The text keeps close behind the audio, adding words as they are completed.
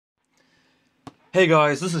Hey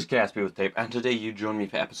guys, this is Gatsby with Tape, and today you join me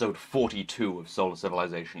for episode 42 of Solar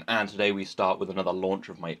Civilization, and today we start with another launch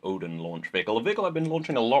of my Odin launch vehicle, a vehicle I've been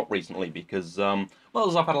launching a lot recently because, well,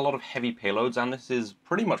 as I've had a lot of heavy payloads, and this is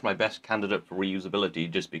pretty much my best candidate for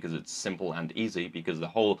reusability just because it's simple and easy, because the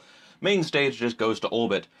whole main stage just goes to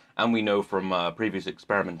orbit, and we know from previous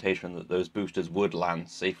experimentation that those boosters would land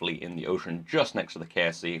safely in the ocean just next to the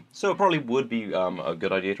KSC, so it probably would be a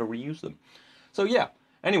good idea to reuse them. So yeah.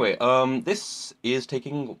 Anyway, this is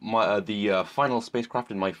taking the final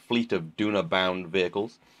spacecraft in my fleet of Duna-bound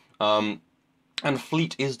vehicles. Um, and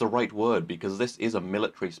fleet is the right word because this is a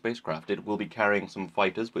military spacecraft. It will be carrying some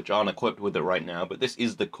fighters which aren't equipped with it right now, but this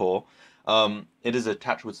is the core. It is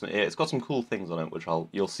attached with some. It's got some cool things on it, which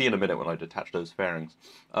you'll see in a minute when I detach those fairings.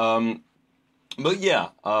 But yeah,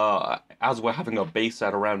 as we're having a base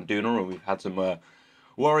at around Duna, and we've had some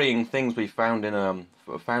worrying things we found in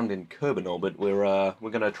Kerbal, but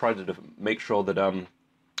we're gonna try to make sure that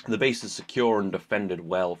the base is secure and defended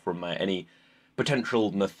well from any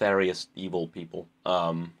potential nefarious evil people.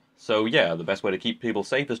 So yeah, the best way to keep people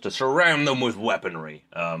safe is to surround them with weaponry.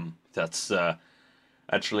 That's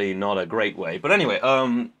actually not a great way, but anyway,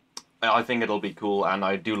 I think it'll be cool, and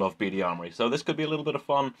I do love BD Armory, so this could be a little bit of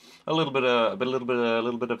fun, a little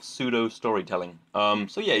bit of pseudo storytelling.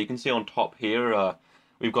 So yeah, you can see on top here,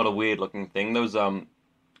 we've got a weird looking thing. Those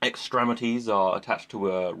extremities are attached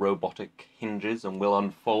to robotic hinges and will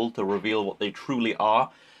unfold to reveal what they truly are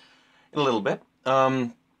in a little bit. But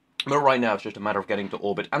right now it's just a matter of getting to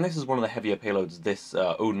orbit, and this is one of the heavier payloads this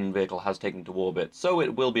Odin vehicle has taken to orbit, so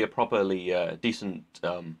it will be a properly decent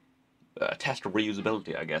test of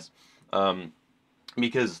reusability, I guess,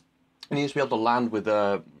 because it needs to be able to land with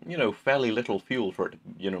fairly little fuel for it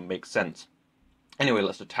to make sense. Anyway,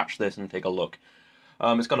 let's attach this and take a look.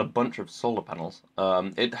 It's got a bunch of solar panels.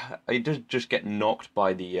 It did just get knocked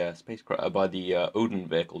by the spacecraft by the Odin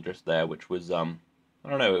vehicle just there, which was I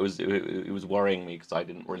don't know. It was worrying me because I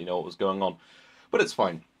didn't really know what was going on, but it's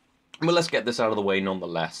fine. But let's get this out of the way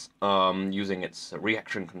nonetheless, using its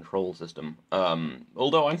reaction control system.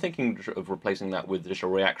 Although I'm thinking of replacing that with just a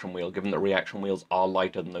reaction wheel, given that reaction wheels are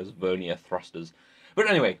lighter than those vernier thrusters. But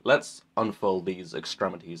anyway, let's unfold these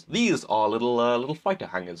extremities. These are little fighter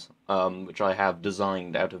hangers, which I have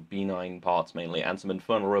designed out of B9 parts mainly, and some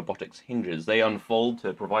Infernal Robotics hinges. They unfold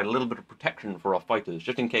to provide a little bit of protection for our fighters,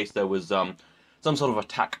 just in case there was some sort of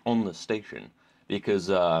attack on the station, because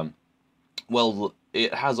well,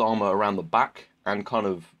 it has armor around the back and kind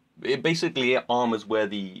of it basically armors where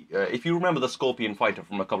the if you remember the Scorpion fighter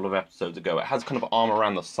from a couple of episodes ago, it has kind of armor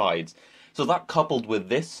around the sides. So that coupled with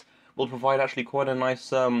this will provide actually quite a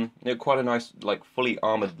nice like fully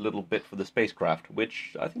armored little bit for the spacecraft,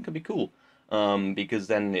 which I think could be cool. Because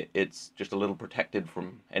then it's just a little protected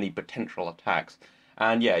from any potential attacks.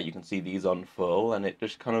 And yeah, you can see these unfurl, and it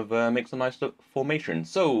just kind of makes a nice formation.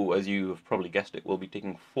 So, as you have probably guessed it, we'll be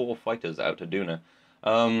taking 4 fighters out to Duna.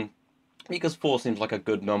 Because 4 seems like a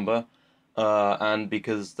good number, and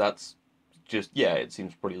because that's just, yeah, it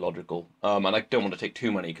seems pretty logical. And I don't want to take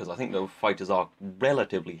too many, because I think the fighters are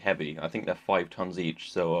relatively heavy. I think they're 5 tons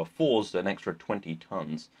each, so 4's an extra 20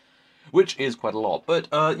 tons. Which is quite a lot. But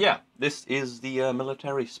yeah, this is the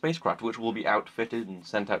military spacecraft, which will be outfitted and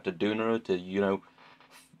sent out to Duna to,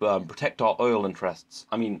 protect our oil interests.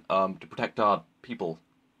 I mean, to protect our people.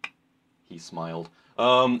 He smiled.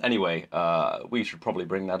 Anyway, we should probably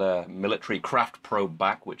bring that military craft probe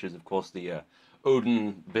back, which is, of course, the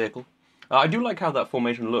Odin vehicle. I do like how that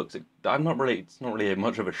formation looks. It's not really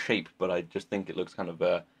much of a shape, but I just think it looks kind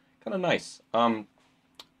of nice.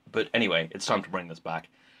 But anyway, it's time to bring this back.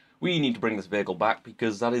 We need to bring this vehicle back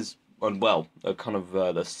because that is, well, a kind of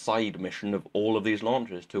the side mission of all of these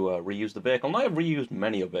launches to reuse the vehicle. And I have reused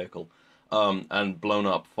many a vehicle and blown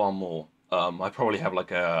up far more. I probably have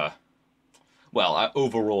like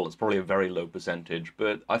overall it's probably a very low percentage,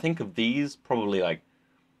 but I think of these probably like,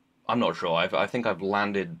 I'm not sure. I think I've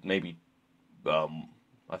landed maybe,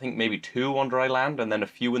 I think maybe 2 on dry land and then a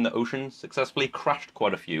few in the ocean, successfully crashed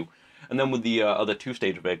quite a few. And then with the other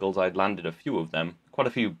 2-stage vehicles, I'd landed a few of them. Quite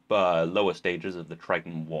a few lower stages of the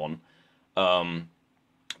Triton 1.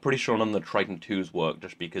 Pretty sure none of the Triton 2s worked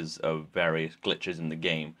just because of various glitches in the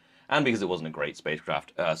game. And because it wasn't a great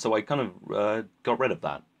spacecraft. So I kind of got rid of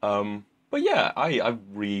that. But yeah, I've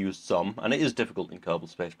reused some. And it is difficult in Kerbal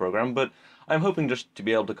Space Program. But I'm hoping just to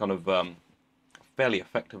be able to kind of fairly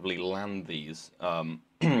effectively land these.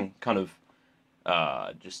 Kind of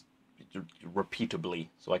just repeatably,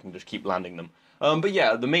 so I can just keep landing them. But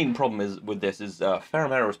yeah, the main problem is with this is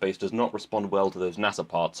Ferrum Aerospace does not respond well to those NASA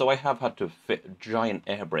parts, so I have had to fit giant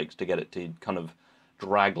air brakes to get it to kind of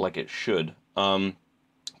drag like it should.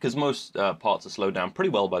 because most parts are slowed down pretty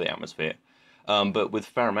well by the atmosphere. But with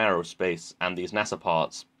Ferrum Aerospace and these NASA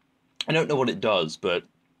parts, I don't know what it does, but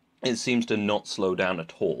it seems to not slow down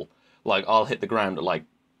at all. Like, I'll hit the ground at like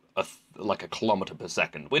a kilometer per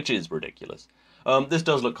second, which is ridiculous. This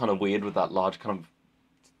does look kind of weird with that large kind of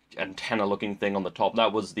antenna-looking thing on the top.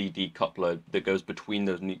 That was the decoupler that goes between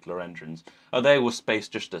those nuclear engines. They were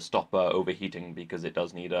spaced just to stop overheating because it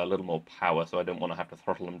does need a little more power, so I don't want to have to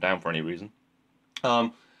throttle them down for any reason.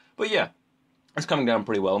 But yeah, it's coming down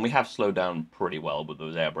pretty well, and we have slowed down pretty well with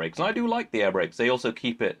those air brakes. And I do like the air brakes. They also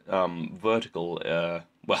keep it vertical.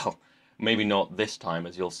 Well, maybe not this time,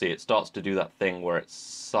 as you'll see. It starts to do that thing where it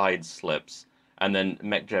side slips. And then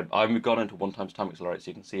MechJeb, I've got into 1 times time accelerate, so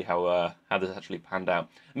you can see how this actually panned out.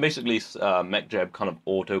 And basically, MechJeb kind of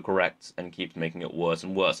auto-corrects and keeps making it worse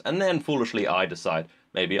and worse. And then, foolishly, I decide,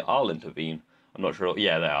 maybe I'll intervene. I'm not sure.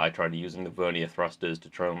 Yeah, there, I tried using the vernier thrusters to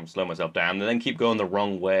try and slow myself down, and then keep going the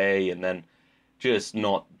wrong way, and then just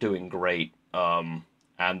not doing great. And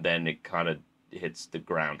then it kind of hits the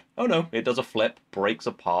ground. Oh no, it does a flip, breaks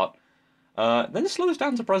apart. Then it slows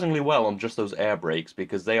down surprisingly well on just those air brakes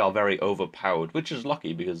because they are very overpowered, which is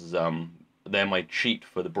lucky because they're my cheat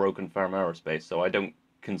for the broken Ferrum Aerospace, so I don't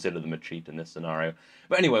consider them a cheat in this scenario.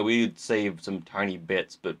 But anyway, we'd save some tiny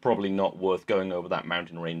bits, but probably not worth going over that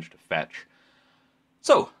mountain range to fetch.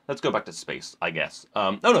 So, let's go back to space, I guess.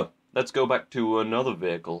 No, let's go back to another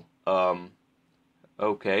vehicle.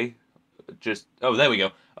 Okay. Oh, there we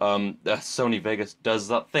go. Sony Vegas does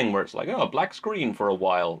that thing where it's like, oh, black screen for a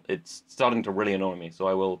while. It's starting to really annoy me, so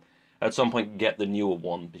I will at some point get the newer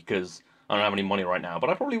one because I don't have any money right now, but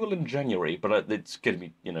I probably will in January, but it's going to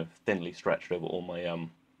be, thinly stretched over all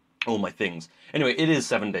my things. Anyway, it is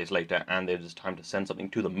 7 days later, and it is time to send something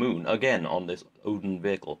to the moon, again, on this Odin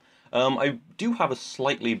vehicle. I do have a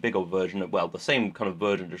slightly bigger version of, well, the same kind of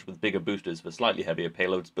version, just with bigger boosters for slightly heavier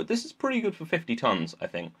payloads, but this is pretty good for 50 tons, I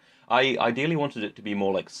think. I ideally wanted it to be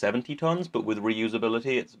more like 70 tons, but with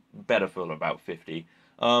reusability, it's better for about 50.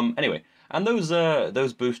 Anyway, and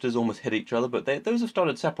those boosters almost hit each other, but those have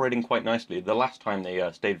started separating quite nicely. The last time they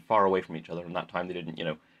stayed far away from each other, and that time they didn't,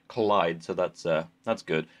 collide, so that's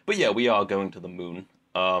good. But yeah, we are going to the moon,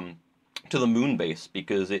 to the moon base,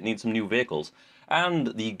 because it needs some new vehicles. And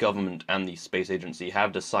the government and the space agency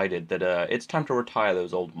have decided that it's time to retire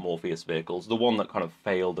those old Morpheus vehicles. The one that kind of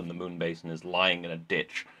failed in the moon base and is lying in a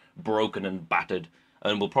ditch, broken and battered,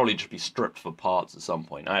 and will probably just be stripped for parts at some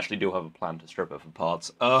point. I actually do have a plan to strip it for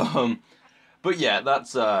parts. But yeah,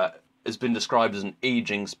 that's has been described as an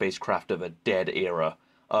aging spacecraft of a dead era.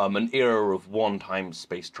 An era of one-time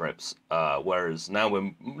space trips, whereas now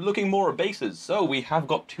we're looking more at bases. So we have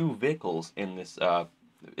got 2 vehicles in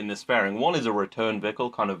this fairing. One is a return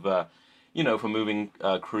vehicle, kind of, for moving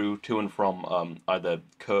crew to and from either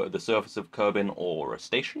the surface of Kerbin or a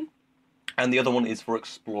station. And the other one is for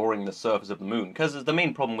exploring the surface of the moon, because the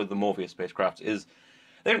main problem with the Morpheus spacecraft is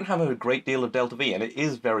they don't have a great deal of delta V, and it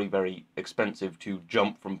is very, very expensive to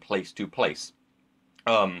jump from place to place.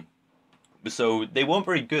 So they weren't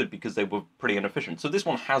very good because they were pretty inefficient. So this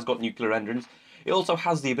one has got nuclear engines. It also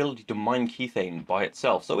has the ability to mine kethane by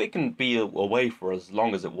itself, so it can be away for as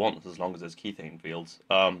long as it wants, as long as there's kethane fields,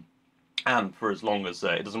 and for as long as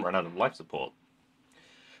it doesn't run out of life support.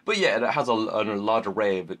 But yeah, it has a large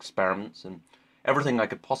array of experiments and everything I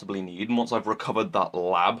could possibly need, and once I've recovered that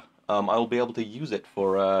lab, I'll be able to use it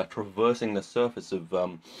for traversing the surface of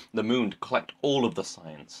the moon to collect all of the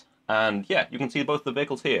science. And yeah, you can see both the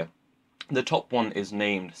vehicles here. The top one is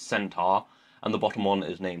named Centaur, and the bottom one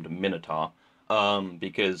is named Minotaur,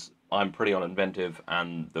 because I'm pretty uninventive,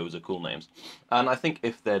 and those are cool names. And I think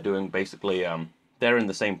if they're doing basically, they're in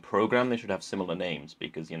the same program, they should have similar names,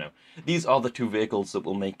 because, these are the 2 vehicles that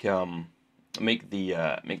will make the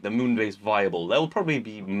moon base viable. There will probably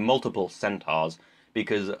be multiple Centaurs,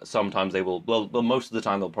 because sometimes they will, well, most of the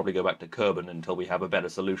time they'll probably go back to Kerbin until we have a better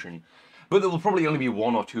solution. But there will probably only be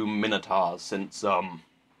 1 or 2 Minotaurs, since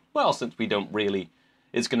we don't really,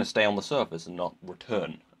 it's going to stay on the surface and not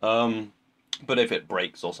return. But if it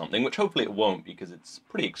breaks or something, which hopefully it won't because it's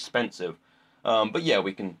pretty expensive. But yeah,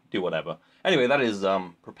 we can do whatever. Anyway, that is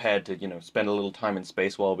prepared to, spend a little time in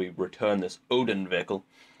space while we return this Odin vehicle.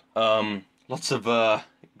 Lots of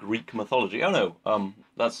Greek mythology. Oh no,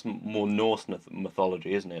 that's more Norse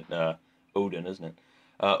mythology, isn't it? Odin, isn't it?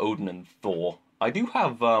 Odin and Thor. I do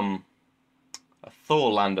have a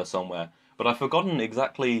Thor lander somewhere, but I've forgotten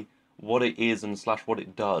exactly what it is and / what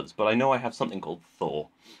it does. But I know I have something called Thor.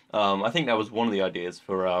 I think that was one of the ideas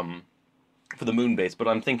for the moon base. But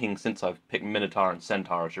I'm thinking since I've picked Minotaur and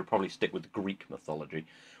Centaur, I should probably stick with Greek mythology,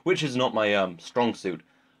 which is not my strong suit.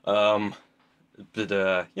 But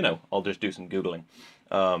I'll just do some googling.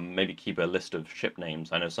 Maybe keep a list of ship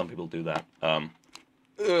names. I know some people do that. I'm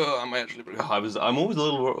actually. I'm always a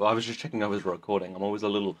little. I was just checking I was recording. I'm always a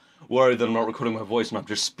little worried that I'm not recording my voice and I'm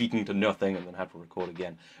just speaking to nothing and then have to record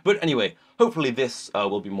again. But anyway, hopefully this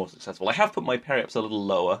will be more successful. I have put my periaps a little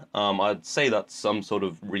lower. I'd say that's some sort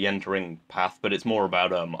of re-entering path, but it's more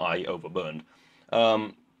about I overburned.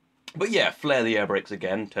 But yeah, flare the air brakes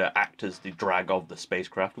again to act as the drag of the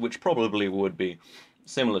spacecraft, which probably would be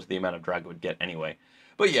similar to the amount of drag it would get anyway.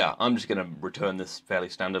 But yeah, I'm just going to return this fairly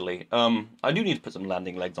standardly. I do need to put some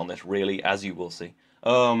landing legs on this, really, as you will see.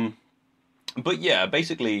 But yeah,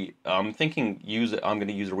 basically, I'm thinking I'm going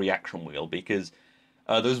to use a reaction wheel because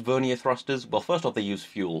those vernier thrusters, well, first off, they use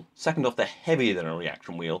fuel. Second off, they're heavier than a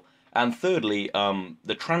reaction wheel. And thirdly,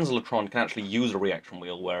 the translatron can actually use a reaction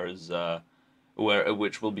wheel, whereas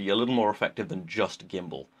which will be a little more effective than just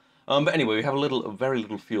gimbal. But anyway, we have very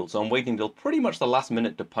little fuel, so I'm waiting till pretty much the last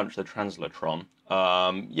minute to punch the translatron.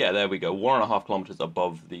 Yeah, there we go, 1.5 kilometers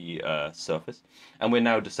above the surface, and we're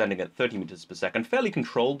now descending at 30 meters per second, fairly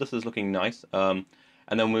controlled. This is looking nice. And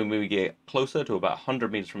then when we get closer to about 100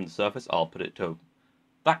 meters from the surface, I'll put it to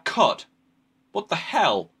that cut. What the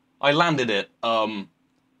hell? I landed it. But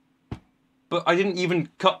I didn't even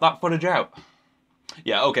cut that footage out.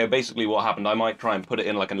 Yeah, okay, basically what happened, I might try and put it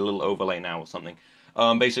in like a little overlay now or something.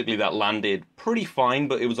 Basically that landed pretty fine,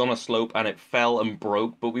 but it was on a slope and it fell and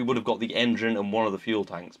broke, but we would have got the engine and one of the fuel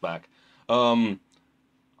tanks back. I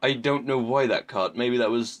don't know why that cut. Maybe that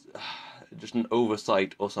was just an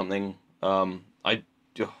oversight or something. I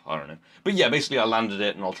don't know. But yeah, basically I landed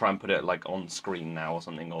it and I'll try and put it like on screen now or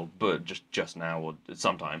something, or but just now or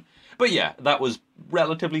sometime. But yeah, that was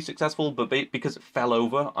relatively successful, but because it fell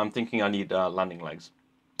over, I'm thinking I need landing legs.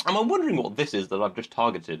 And I'm wondering what this is that I've just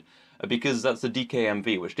targeted, because that's the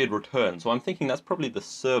DKMV, which did return, so I'm thinking that's probably the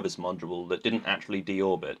service module that didn't actually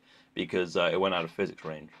deorbit, because it went out of physics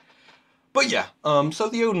range. But yeah, so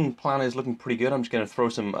the Odin plan is looking pretty good. I'm just going to throw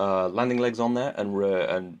some landing legs on there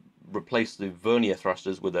and replace the vernier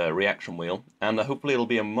thrusters with a reaction wheel, and hopefully it'll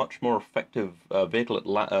be a much more effective vehicle,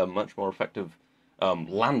 much more effective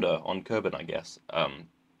lander on Kerbal, I guess,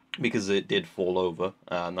 because it did fall over,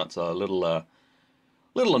 and that's a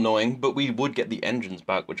little annoying, but we would get the engines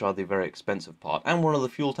back, which are the very expensive part, and one of the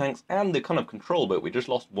fuel tanks, and the kind of control bit. We just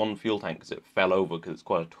lost one fuel tank because it fell over because it's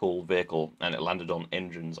quite a tall vehicle, and it landed on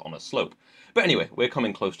engines on a slope. But anyway, we're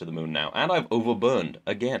coming close to the moon now, and I've overburned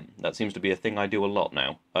again. That seems to be a thing I do a lot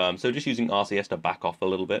now. So just using RCS to back off a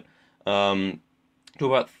little bit, to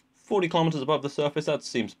about 40 kilometers above the surface, that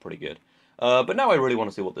seems pretty good. But now I really want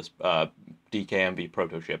to see what this DKMV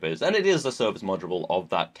protoship is, and it is the service module of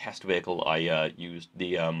that test vehicle I used,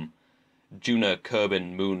 the Duna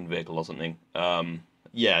Kerbin Moon vehicle or something.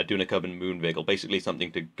 Yeah, Duna Kerbin Moon vehicle, basically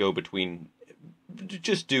something to go between,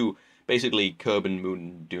 just do basically Kerbin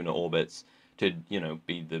Moon Duna orbits to, you know,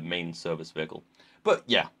 be the main service vehicle. But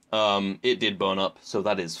yeah, it did burn up, so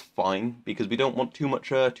that is fine because we don't want too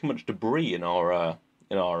much debris in our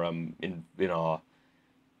low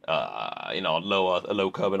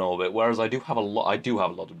Kerbin orbit. Whereas I do have a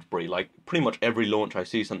lot of debris. Like pretty much every launch, I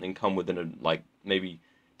see something come within like maybe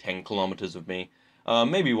 10 kilometers of me.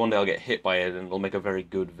 Maybe one day I'll get hit by it and it'll make a very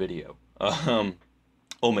good video.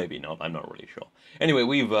 Or maybe not. I'm not really sure. Anyway,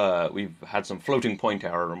 we've had some floating point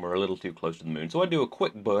error and we're a little too close to the moon. So I do a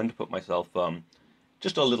quick burn to put myself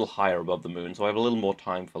just a little higher above the moon, so I have a little more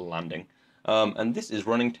time for landing. And this is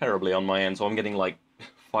running terribly on my end, so I'm getting like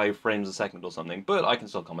 5 frames a second or something, but I can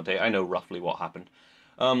still commentate. I know roughly what happened.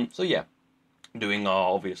 So yeah, doing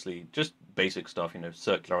obviously just basic stuff, you know,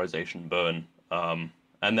 circularization, burn,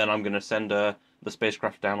 and then I'm going to send the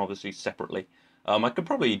spacecraft down obviously separately. I could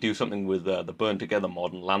probably do something with the burn together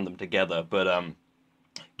mod and land them together, but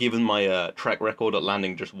given my track record at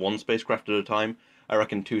landing just one spacecraft at a time, I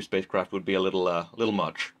reckon 2 spacecraft would be a little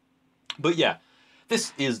much. But yeah,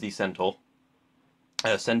 this is the Centaur.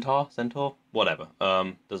 Centaur? Whatever.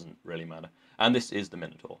 Doesn't really matter. And this is the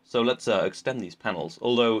Minotaur. So let's extend these panels,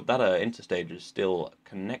 although that interstage is still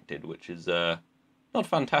connected, which is not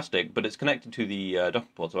fantastic, but it's connected to the docking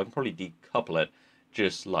port, so I can probably decouple it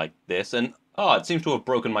just like this. And, it seems to have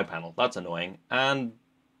broken my panel. That's annoying. And,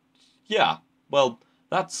 yeah, well,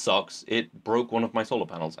 that sucks. It broke one of my solar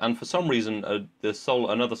panels. And for some reason,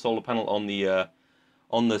 another solar panel on the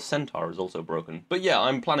Centaur is also broken. But yeah,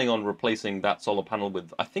 I'm planning on replacing that solar panel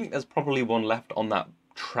with, I think there's probably one left on that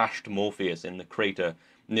trashed Morpheus in the crater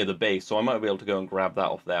near the base, so I might be able to go and grab that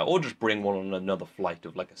off there, or just bring one on another flight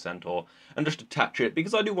of like a Centaur, and just attach it,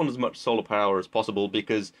 because I do want as much solar power as possible,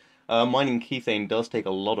 because mining Kethane does take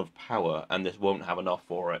a lot of power, and this won't have enough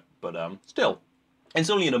for it, but still, it's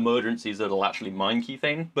only in emergencies that it'll actually mine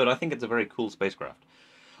Kethane, but I think it's a very cool spacecraft.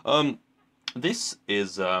 This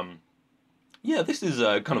is yeah, this is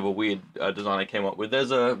kind of a weird design I came up with.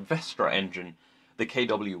 There's a Vestra engine, the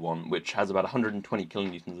KW one, which has about 120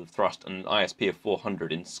 kilonewtons of thrust and an ISP of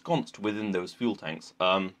 400 ensconced within those fuel tanks.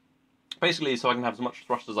 Basically, so I can have as much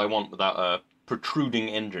thrust as I want without a protruding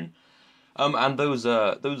engine. And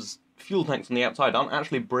those fuel tanks on the outside aren't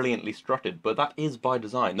actually brilliantly strutted, but that is by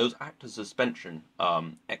design. Those act as suspension,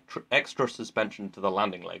 extra suspension to the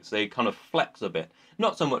landing legs. They kind of flex a bit,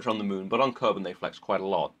 not so much on the moon, but on Kerbal they flex quite a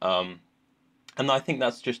lot. And I think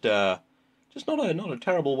that's just not a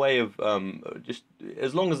terrible way of just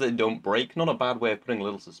as long as they don't break, not a bad way of putting a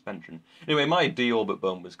little suspension. Anyway, my deorbit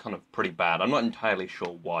burn was kind of pretty bad. I'm not entirely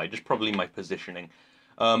sure why, just probably my positioning.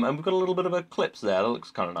 And we've got a little bit of a clips there. That looks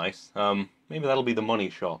kind of nice. Maybe that'll be the money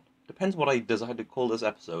shot. Depends what I decide to call this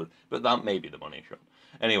episode, but that may be the money shot.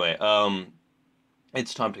 Anyway,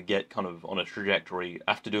 it's time to get kind of on a trajectory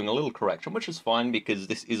after doing a little correction, which is fine because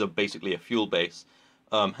this is basically a fuel base.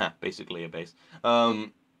 Basically a base.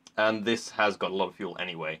 And this has got a lot of fuel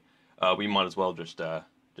anyway. We might as well just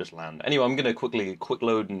land. Anyway, I'm gonna quick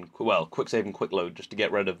save and quick load just to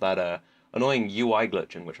get rid of that annoying UI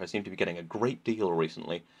glitching, which I seem to be getting a great deal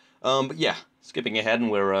recently. But yeah, skipping ahead, and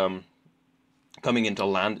we're coming into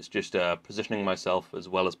land. It's just positioning myself as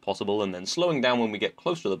well as possible, and then slowing down when we get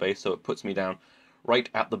close to the base, so it puts me down right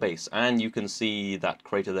at the base. And you can see that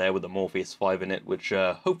crater there with the Morpheus 5 in it, which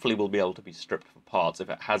hopefully will be able to be stripped for parts if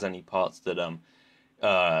it has any parts that a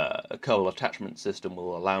Kerbal attachment system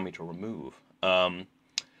will allow me to remove.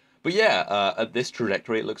 But yeah, at this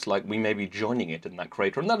trajectory it looks like we may be joining it in that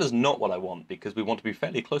crater, and that is not what I want, because we want to be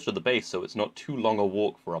fairly close to the base so it's not too long a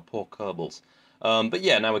walk for our poor Kerbals. But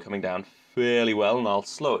yeah, now we're coming down fairly well, and I'll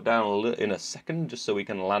slow it down in a second just so we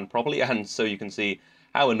can land properly, and so you can see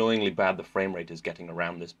how annoyingly bad the frame rate is getting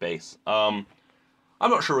around this base. I'm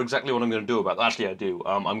not sure exactly what I'm going to do about that. Actually, I do.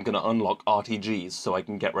 I'm going to unlock RTGs so I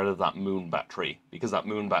can get rid of that moon battery, because that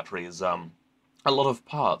moon battery is a lot of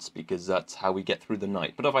parts, because that's how we get through the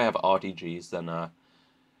night. But if I have RTGs,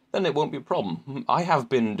 then it won't be a problem. I have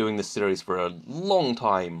been doing this series for a long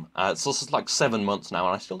time. It's like 7 months now,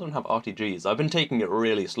 and I still don't have RTGs. I've been taking it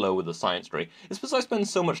really slow with the science tree. It's because I spend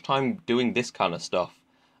so much time doing this kind of stuff,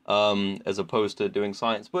 as opposed to doing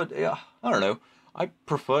science. But yeah, I don't know. I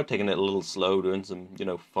prefer taking it a little slow, doing some,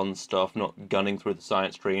 fun stuff, not gunning through the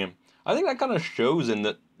science tree. And I think that kind of shows in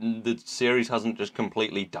that the series hasn't just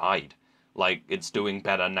completely died. Like, it's doing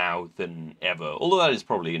better now than ever. Although that is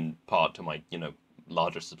probably in part to my,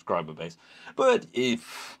 larger subscriber base. But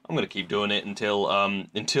if I'm going to keep doing it until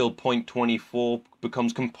 0.24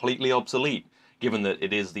 becomes completely obsolete, given that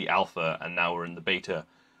it is the alpha and now we're in the beta.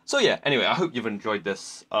 So yeah, anyway, I hope you've enjoyed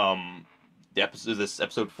this this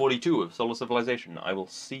episode 42 of Solar Civilization. I will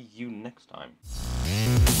see you next time.